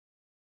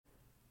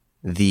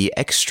The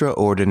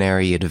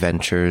Extraordinary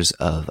Adventures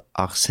of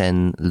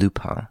Arsène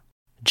Lupin,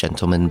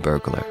 Gentleman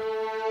Burglar.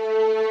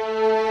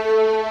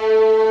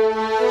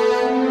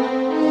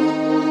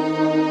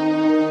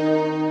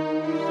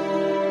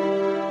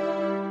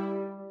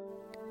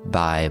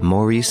 By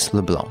Maurice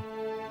Leblanc.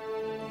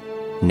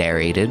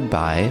 Narrated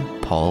by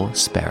Paul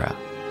Spera.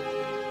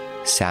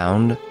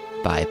 Sound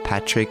by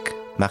Patrick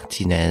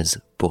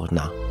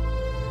Martinez-Bournat.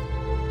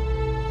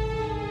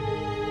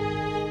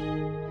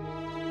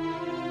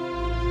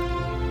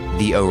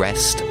 The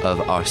Arrest of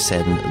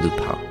Arsène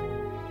Lupin.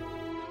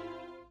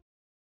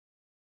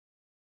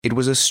 It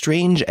was a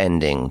strange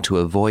ending to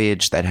a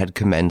voyage that had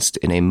commenced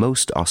in a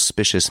most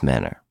auspicious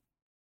manner.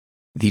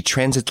 The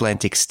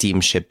transatlantic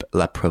steamship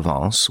La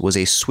Provence was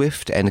a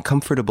swift and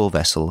comfortable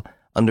vessel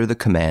under the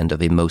command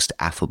of a most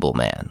affable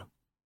man.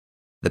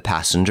 The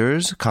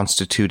passengers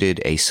constituted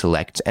a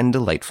select and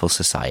delightful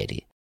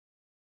society.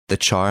 The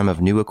charm of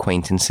new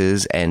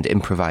acquaintances and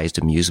improvised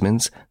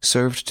amusements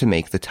served to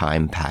make the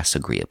time pass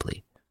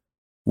agreeably.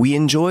 We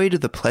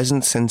enjoyed the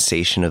pleasant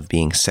sensation of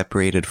being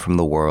separated from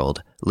the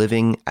world,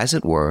 living, as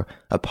it were,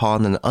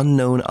 upon an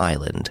unknown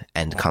island,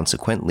 and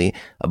consequently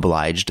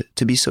obliged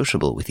to be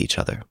sociable with each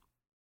other.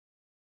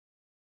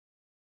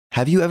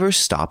 Have you ever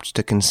stopped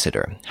to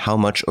consider how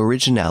much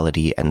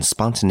originality and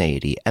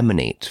spontaneity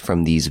emanate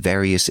from these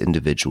various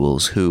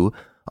individuals who,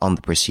 on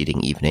the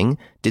preceding evening,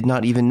 did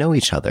not even know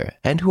each other,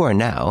 and who are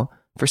now,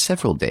 for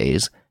several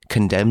days,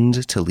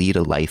 condemned to lead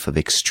a life of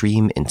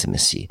extreme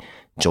intimacy,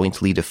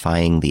 jointly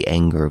defying the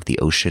anger of the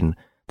ocean,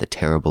 the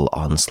terrible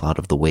onslaught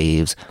of the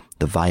waves,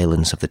 the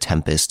violence of the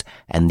tempest,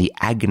 and the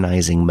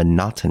agonizing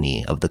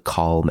monotony of the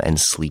calm and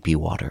sleepy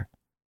water?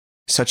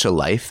 Such a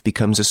life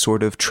becomes a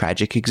sort of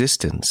tragic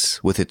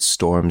existence, with its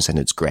storms and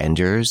its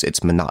grandeurs,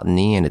 its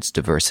monotony and its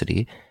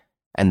diversity,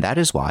 and that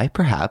is why,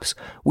 perhaps,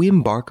 we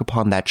embark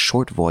upon that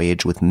short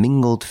voyage with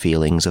mingled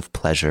feelings of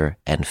pleasure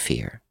and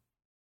fear.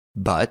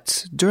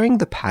 But during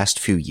the past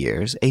few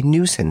years, a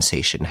new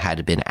sensation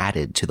had been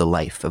added to the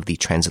life of the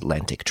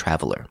transatlantic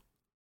traveler.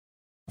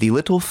 The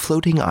little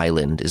floating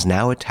island is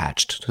now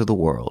attached to the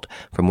world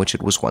from which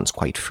it was once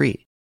quite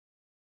free.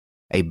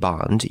 A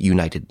bond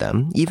united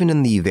them, even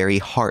in the very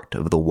heart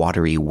of the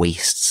watery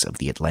wastes of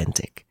the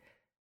Atlantic.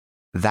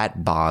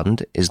 That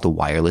bond is the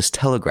wireless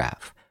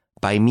telegraph,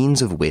 by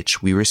means of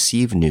which we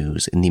receive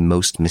news in the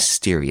most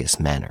mysterious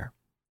manner.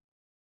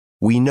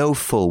 We know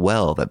full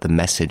well that the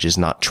message is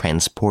not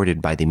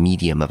transported by the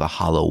medium of a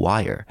hollow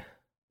wire.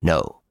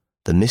 No,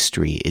 the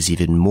mystery is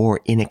even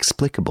more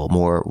inexplicable,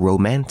 more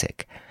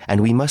romantic,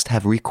 and we must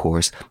have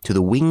recourse to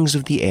the wings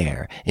of the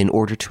air in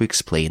order to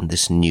explain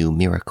this new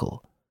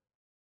miracle.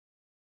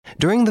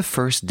 During the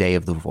first day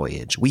of the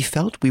voyage, we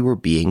felt we were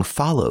being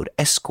followed,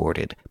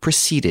 escorted,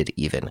 preceded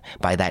even,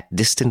 by that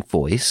distant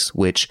voice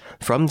which,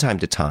 from time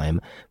to time,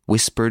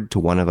 whispered to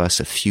one of us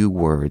a few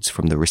words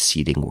from the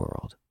receding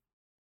world.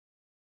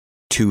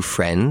 2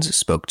 friends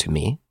spoke to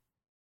me.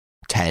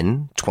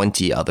 10,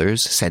 20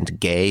 others sent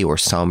gay or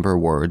somber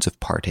words of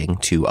parting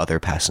to other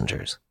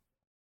passengers.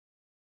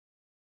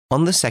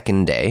 On the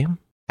second day,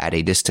 at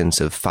a distance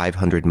of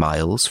 500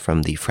 miles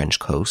from the French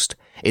coast,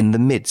 in the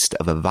midst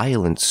of a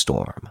violent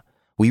storm,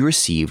 we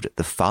received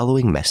the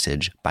following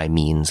message by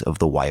means of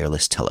the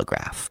wireless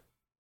telegraph.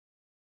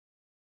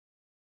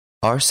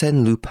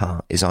 Arsène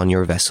Lupin is on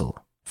your vessel,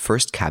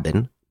 first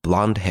cabin,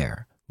 blonde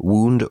hair,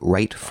 wound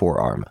right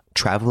forearm,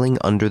 traveling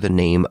under the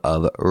name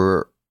of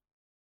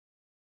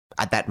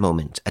At that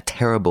moment, a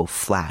terrible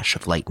flash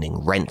of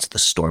lightning rent the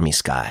stormy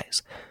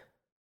skies.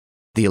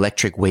 The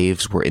electric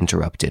waves were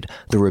interrupted.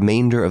 The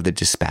remainder of the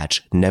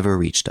dispatch never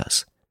reached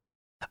us.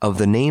 Of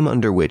the name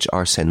under which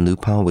Arsène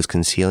Lupin was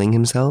concealing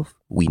himself,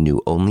 we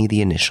knew only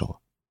the initial.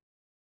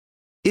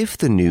 If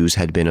the news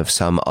had been of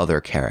some other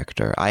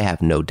character, I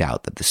have no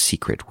doubt that the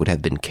secret would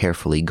have been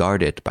carefully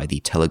guarded by the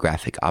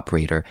telegraphic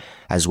operator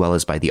as well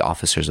as by the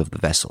officers of the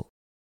vessel.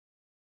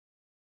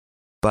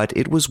 But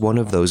it was one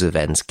of those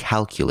events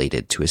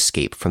calculated to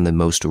escape from the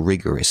most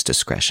rigorous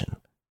discretion.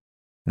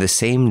 The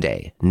same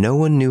day, no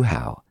one knew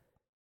how,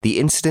 the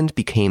incident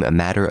became a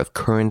matter of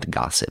current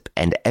gossip,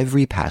 and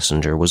every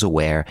passenger was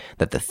aware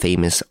that the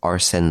famous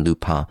Arsène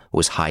Lupin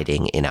was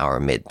hiding in our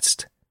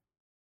midst.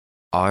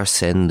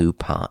 Arsène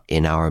Lupin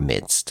in our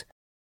midst.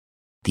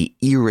 The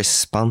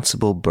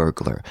irresponsible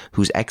burglar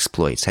whose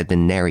exploits had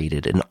been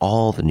narrated in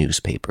all the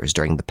newspapers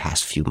during the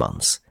past few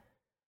months.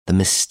 The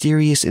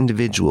mysterious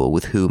individual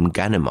with whom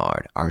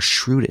Ganimard, our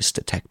shrewdest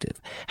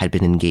detective, had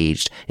been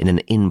engaged in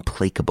an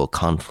implacable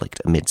conflict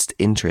amidst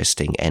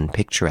interesting and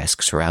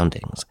picturesque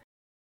surroundings.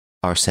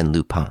 Arsène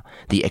Lupin,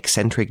 the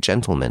eccentric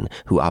gentleman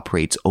who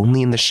operates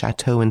only in the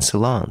chateau and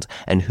salons,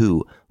 and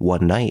who,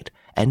 one night,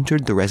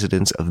 entered the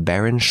residence of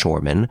Baron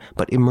Schormann,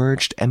 but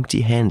emerged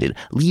empty-handed,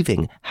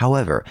 leaving,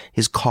 however,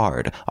 his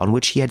card on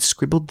which he had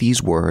scribbled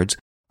these words,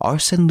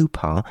 Arsène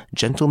Lupin,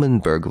 gentleman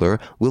burglar,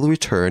 will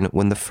return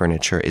when the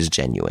furniture is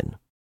genuine.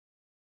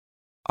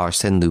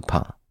 Arsène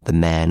Lupin, the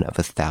man of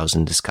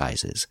 1,000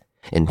 disguises,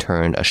 in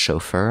turn a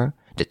chauffeur,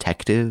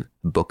 detective,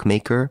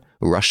 bookmaker,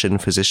 Russian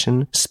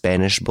physician,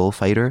 Spanish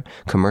bullfighter,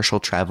 commercial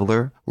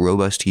traveler,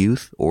 robust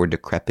youth, or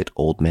decrepit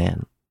old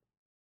man?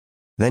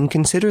 Then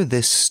consider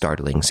this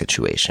startling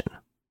situation.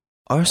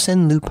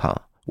 Arsène Lupin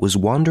was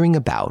wandering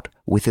about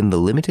within the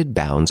limited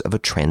bounds of a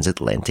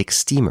transatlantic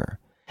steamer,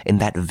 in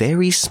that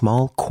very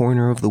small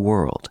corner of the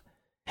world,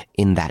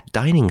 in that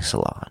dining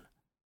salon,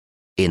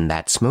 in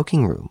that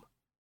smoking room,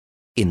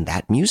 in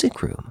that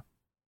music room.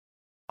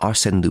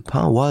 Arsène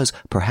Lupin was,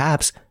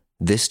 perhaps,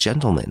 this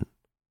gentleman,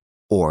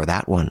 or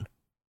that one,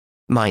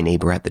 my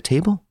neighbor at the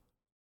table,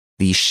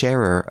 the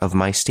sharer of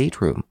my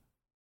stateroom.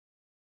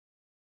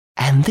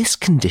 "And this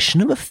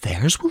condition of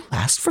affairs will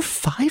last for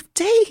 5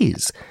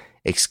 days,"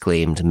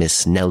 exclaimed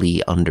Miss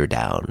Nellie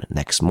Underdown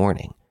next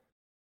morning.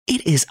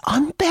 "It is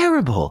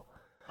unbearable.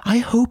 I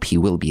hope he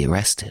will be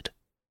arrested."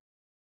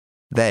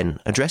 Then,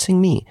 addressing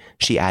me,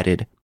 she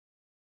added,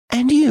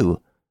 "And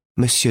you,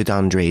 Monsieur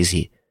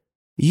d'Andrézy,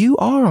 you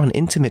are on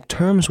intimate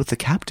terms with the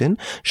captain.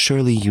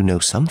 Surely you know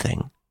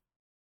something."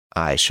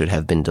 I should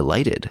have been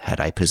delighted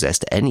had I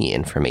possessed any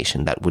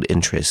information that would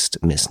interest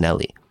Miss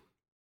Nellie.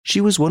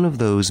 She was one of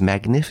those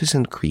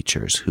magnificent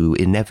creatures who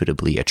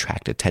inevitably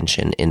attract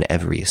attention in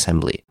every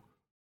assembly.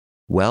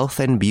 Wealth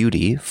and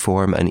beauty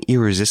form an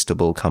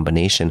irresistible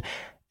combination,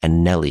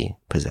 and Nellie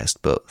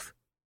possessed both.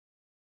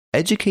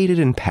 Educated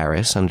in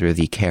Paris under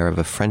the care of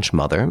a French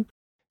mother,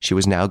 she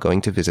was now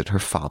going to visit her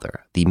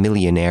father, the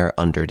millionaire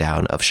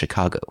Underdown of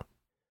Chicago.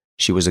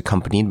 She was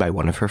accompanied by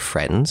one of her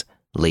friends,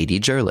 Lady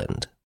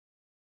Jerland.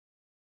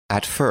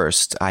 At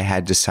first, I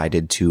had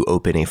decided to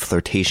open a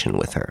flirtation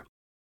with her.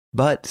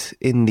 But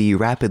in the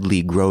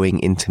rapidly growing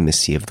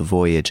intimacy of the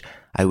voyage,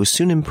 I was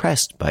soon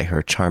impressed by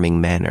her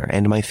charming manner,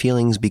 and my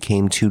feelings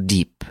became too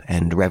deep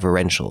and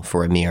reverential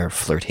for a mere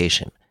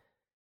flirtation.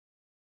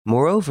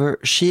 Moreover,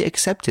 she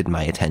accepted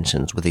my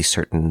attentions with a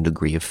certain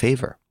degree of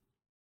favor.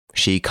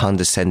 She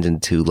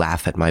condescended to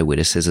laugh at my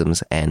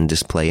witticisms and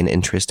display an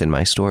interest in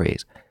my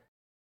stories.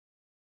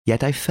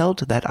 Yet I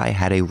felt that I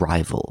had a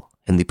rival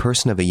in the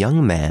person of a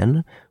young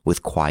man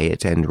with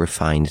quiet and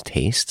refined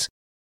tastes,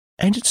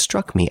 and it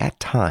struck me at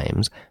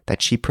times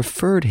that she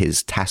preferred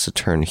his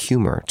taciturn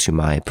humor to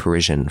my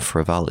Parisian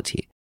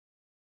frivolity.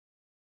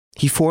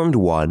 He formed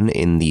one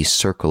in the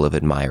circle of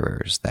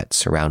admirers that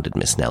surrounded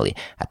Miss Nellie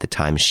at the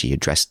time she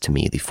addressed to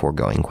me the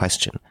foregoing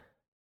question.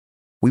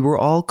 We were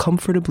all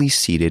comfortably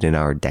seated in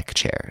our deck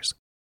chairs.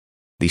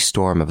 The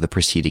storm of the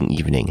preceding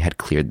evening had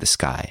cleared the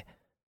sky.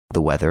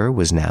 The weather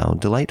was now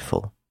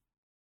delightful.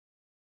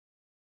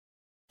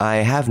 "I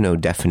have no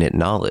definite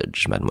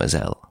knowledge,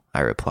 mademoiselle,"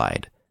 I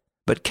replied.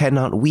 "But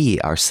cannot we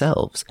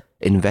ourselves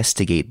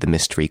investigate the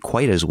mystery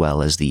quite as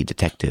well as the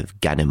detective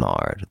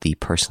Ganimard, the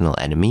personal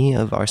enemy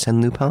of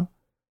Arsène Lupin?"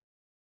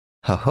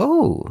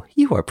 "Ho-ho!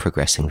 You are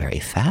progressing very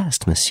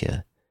fast,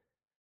 monsieur."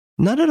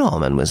 "Not at all,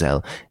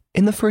 mademoiselle.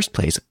 In the first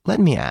place,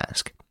 let me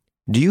ask,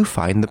 do you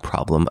find the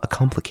problem a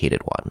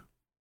complicated one?"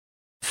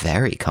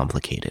 "Very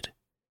complicated."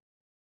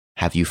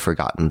 "Have you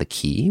forgotten the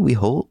key we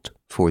hold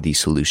for the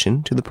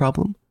solution to the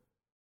problem?"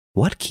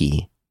 "What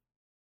key?"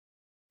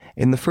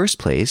 "In the first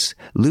place,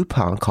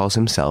 Lupin calls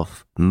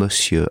himself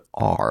Monsieur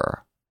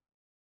R."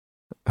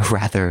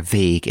 "Rather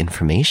vague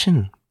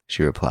information,"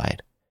 she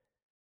replied.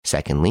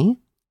 "Secondly,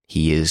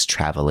 he is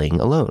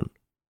traveling alone."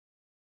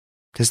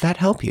 "Does that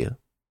help you?"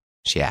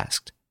 she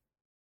asked.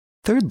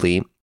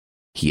 "Thirdly,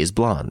 he is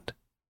blonde."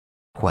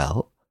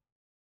 "Well?"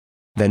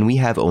 "Then we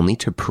have only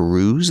to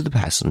peruse the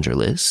passenger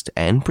list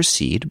and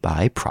proceed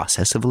by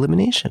process of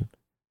elimination."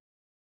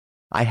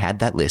 I had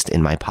that list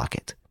in my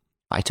pocket.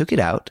 I took it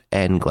out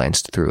and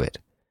glanced through it.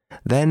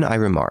 Then I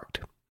remarked,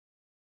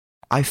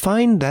 "I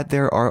find that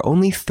there are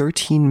only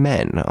 13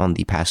 men on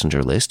the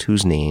passenger list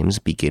whose names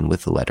begin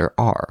with the letter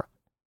R."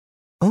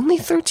 "Only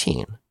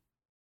 13?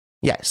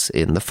 "Yes,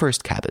 in the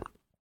first cabin."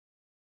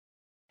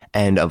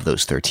 "And of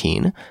those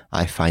 13,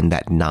 I find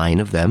that 9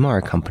 of them are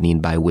accompanied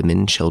by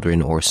women,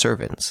 children, or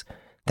servants.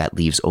 That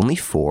leaves only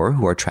 4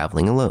 who are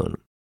traveling alone.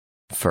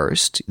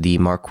 First, the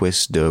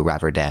Marquis de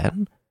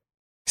Raverdan."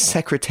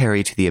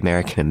 "Secretary to the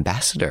American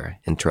ambassador,"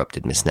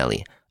 interrupted Miss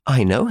Nellie.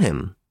 "I know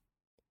him."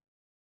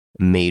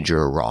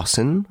 "Major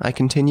Rawson," I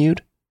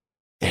continued.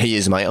 "He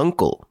is my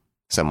uncle,"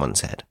 someone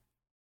said.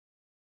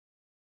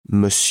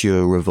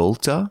 "Monsieur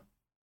Revolta?"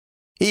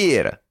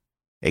 "Here!"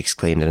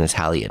 exclaimed an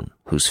Italian,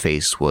 whose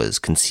face was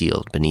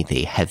concealed beneath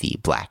a heavy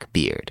black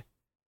beard.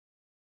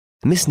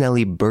 Miss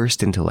Nellie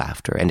burst into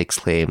laughter and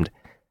exclaimed,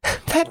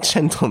 "That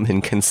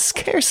gentleman can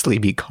scarcely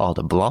be called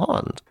a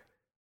blonde."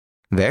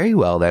 "Very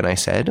well, then," I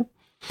said.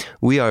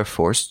 "We are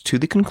forced to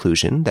the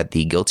conclusion that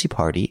the guilty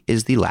party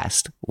is the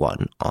last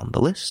one on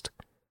the list."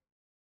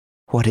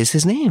 "What is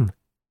his name?"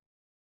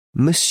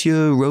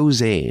 "Monsieur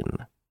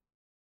Rosaine.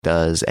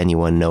 Does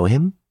anyone know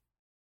him?"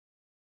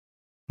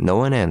 No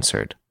one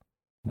answered,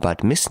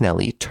 but Miss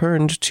Nellie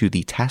turned to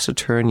the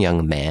taciturn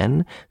young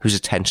man whose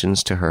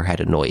attentions to her had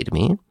annoyed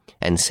me,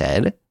 and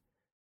said,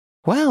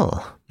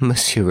 "Well,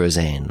 Monsieur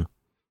Rosaine,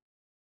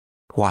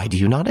 why do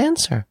you not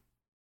answer?"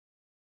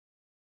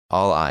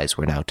 All eyes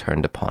were now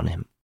turned upon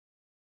him.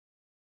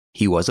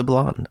 He was a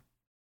blonde.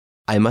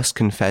 I must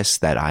confess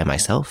that I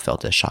myself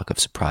felt a shock of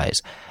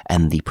surprise,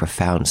 and the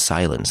profound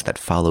silence that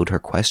followed her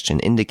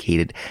question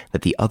indicated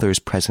that the others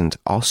present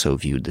also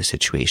viewed the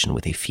situation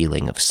with a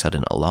feeling of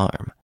sudden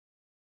alarm.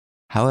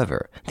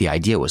 However, the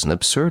idea was an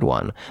absurd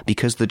one,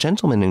 because the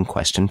gentleman in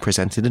question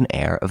presented an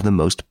air of the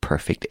most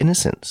perfect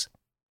innocence.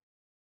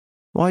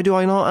 "Why do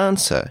I not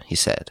answer?" he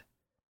said.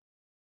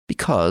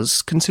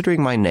 "Because,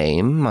 considering my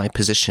name, my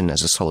position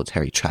as a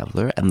solitary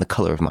traveller, and the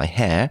colour of my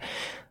hair,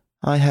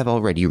 I have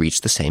already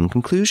reached the same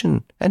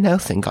conclusion, and now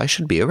think I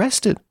should be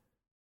arrested."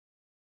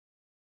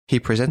 He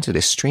presented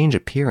a strange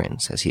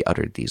appearance as he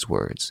uttered these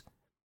words.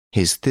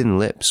 His thin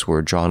lips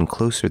were drawn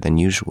closer than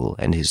usual,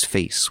 and his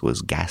face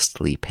was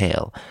ghastly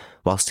pale,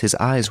 whilst his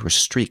eyes were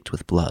streaked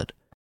with blood.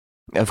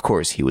 Of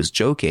course, he was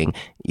joking,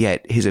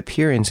 yet his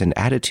appearance and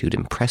attitude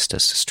impressed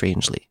us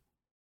strangely.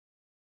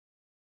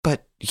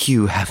 "But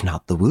you have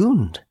not the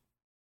wound,"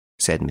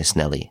 said Miss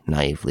Nelly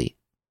naively.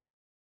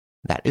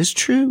 "That is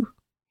true,"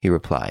 he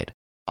replied.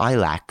 "I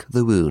lack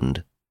the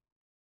wound."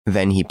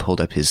 Then he pulled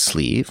up his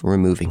sleeve,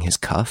 removing his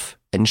cuff,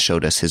 and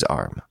showed us his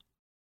arm.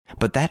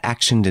 But that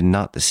action did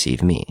not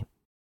deceive me.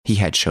 He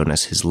had shown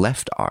us his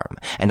left arm,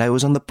 and I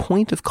was on the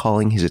point of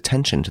calling his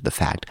attention to the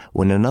fact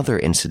when another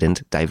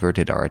incident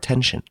diverted our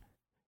attention.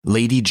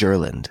 Lady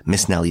Jerland,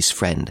 Miss Nelly's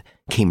friend,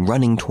 came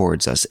running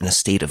towards us in a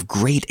state of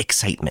great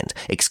excitement,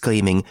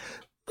 exclaiming,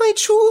 "My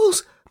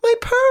jewels! My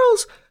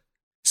pearls!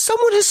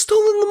 Someone has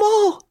stolen them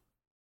all!"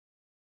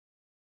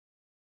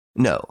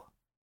 No,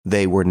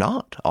 they were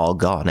not all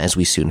gone, as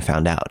we soon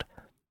found out.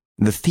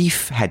 The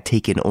thief had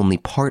taken only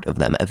part of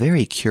them, a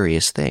very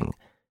curious thing.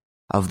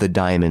 Of the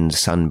diamond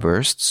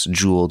sunbursts,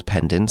 jeweled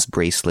pendants,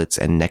 bracelets,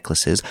 and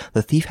necklaces,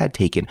 the thief had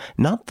taken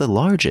not the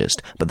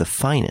largest, but the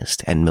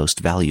finest and most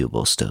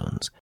valuable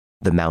stones.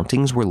 The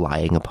mountings were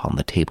lying upon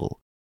the table.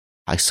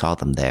 I saw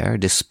them there,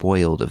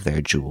 despoiled of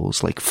their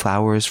jewels, like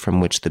flowers from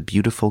which the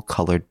beautiful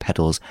colored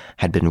petals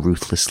had been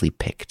ruthlessly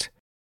picked.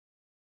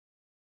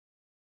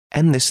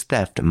 And this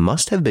theft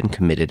must have been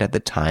committed at the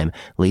time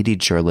Lady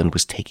Jerland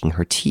was taking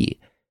her tea,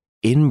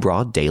 in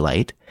broad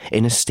daylight,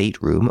 in a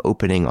stateroom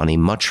opening on a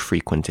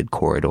much-frequented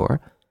corridor.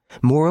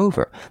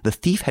 Moreover, the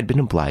thief had been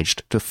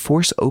obliged to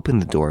force open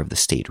the door of the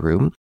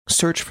stateroom,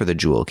 search for the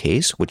jewel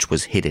case, which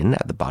was hidden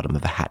at the bottom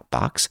of a hat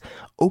box,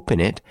 open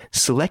it,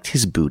 select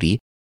his booty,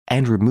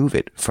 and remove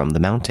it from the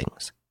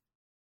mountings.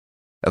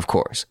 Of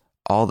course,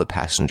 all the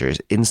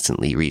passengers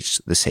instantly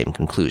reached the same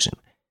conclusion.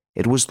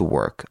 It was the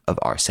work of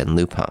Arsène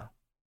Lupin.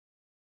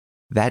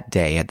 That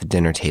day at the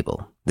dinner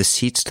table, the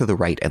seats to the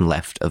right and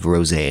left of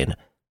Rosaine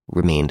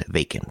remained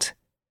vacant,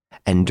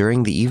 and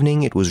during the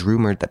evening it was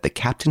rumored that the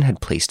captain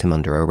had placed him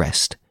under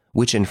arrest,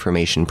 which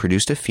information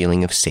produced a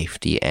feeling of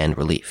safety and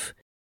relief.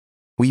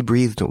 We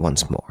breathed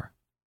once more.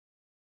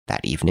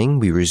 That evening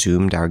we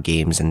resumed our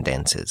games and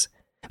dances.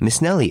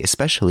 Miss Nelly,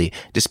 especially,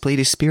 displayed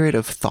a spirit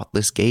of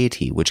thoughtless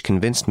gaiety which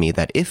convinced me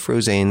that if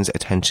Rosaine's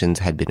attentions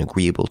had been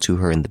agreeable to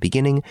her in the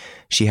beginning,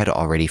 she had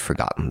already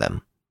forgotten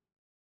them.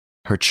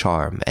 Her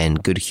charm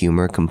and good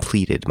humor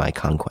completed my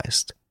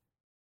conquest.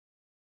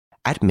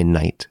 At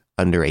midnight,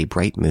 under a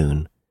bright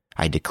moon,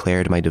 I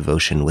declared my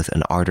devotion with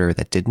an ardor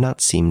that did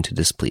not seem to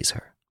displease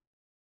her.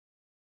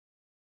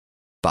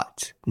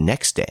 But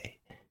next day,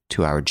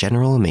 to our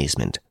general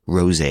amazement,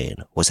 Rosaine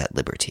was at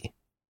liberty.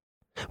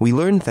 We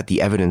learned that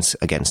the evidence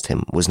against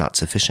him was not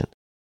sufficient.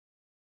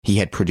 He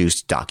had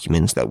produced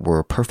documents that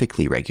were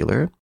perfectly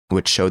regular,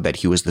 which showed that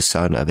he was the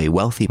son of a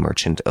wealthy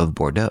merchant of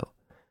Bordeaux.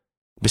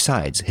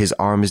 Besides, his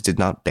arms did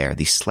not bear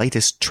the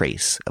slightest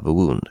trace of a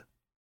wound.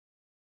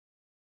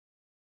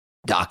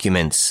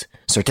 "Documents,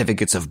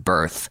 certificates of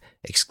birth,"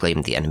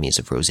 exclaimed the enemies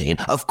of Rosaine.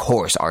 "Of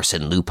course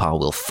Arsène Lupin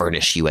will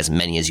furnish you as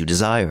many as you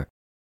desire.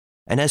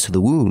 And as to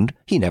the wound,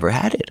 he never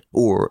had it,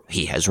 or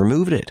he has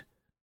removed it."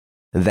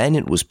 Then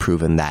it was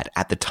proven that,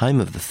 at the time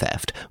of the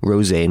theft,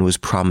 Rosaine was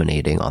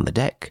promenading on the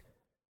deck.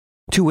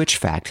 To which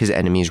fact his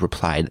enemies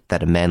replied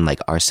that a man like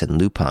Arsène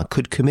Lupin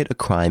could commit a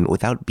crime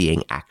without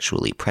being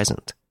actually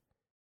present.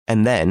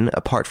 And then,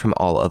 apart from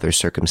all other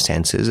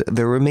circumstances,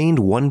 there remained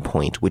one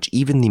point which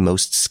even the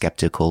most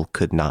skeptical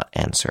could not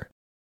answer.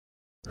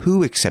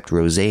 Who except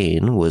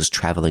Rosaine was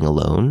traveling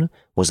alone,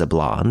 was a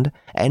blonde,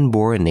 and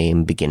bore a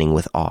name beginning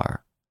with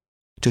R?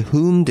 To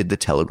whom did the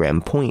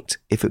telegram point,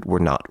 if it were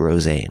not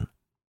Rosaine?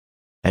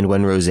 And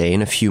when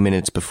Rosaine, a few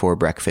minutes before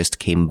breakfast,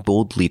 came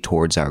boldly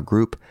towards our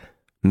group,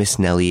 Miss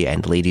Nelly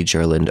and Lady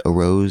Jerland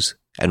arose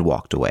and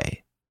walked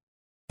away.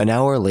 An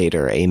hour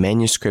later, a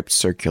manuscript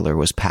circular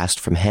was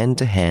passed from hand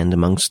to hand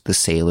amongst the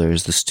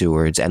sailors, the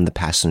stewards, and the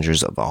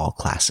passengers of all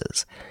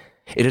classes.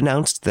 It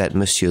announced that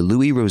Monsieur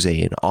Louis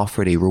Rosaine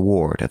offered a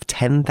reward of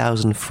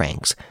 10,000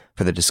 francs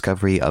for the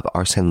discovery of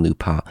Arsène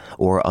Lupin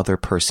or other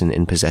person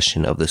in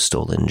possession of the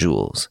stolen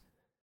jewels.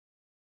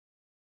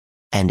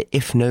 "And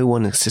if no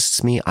one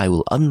assists me, I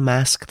will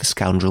unmask the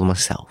scoundrel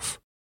myself,"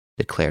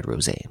 declared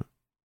Rosaine.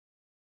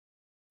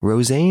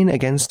 Rosaine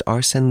against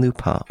Arsène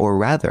Lupin, or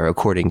rather,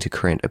 according to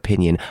current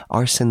opinion,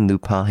 Arsène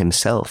Lupin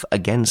himself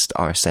against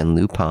Arsène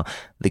Lupin.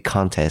 The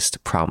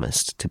contest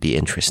promised to be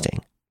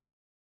interesting.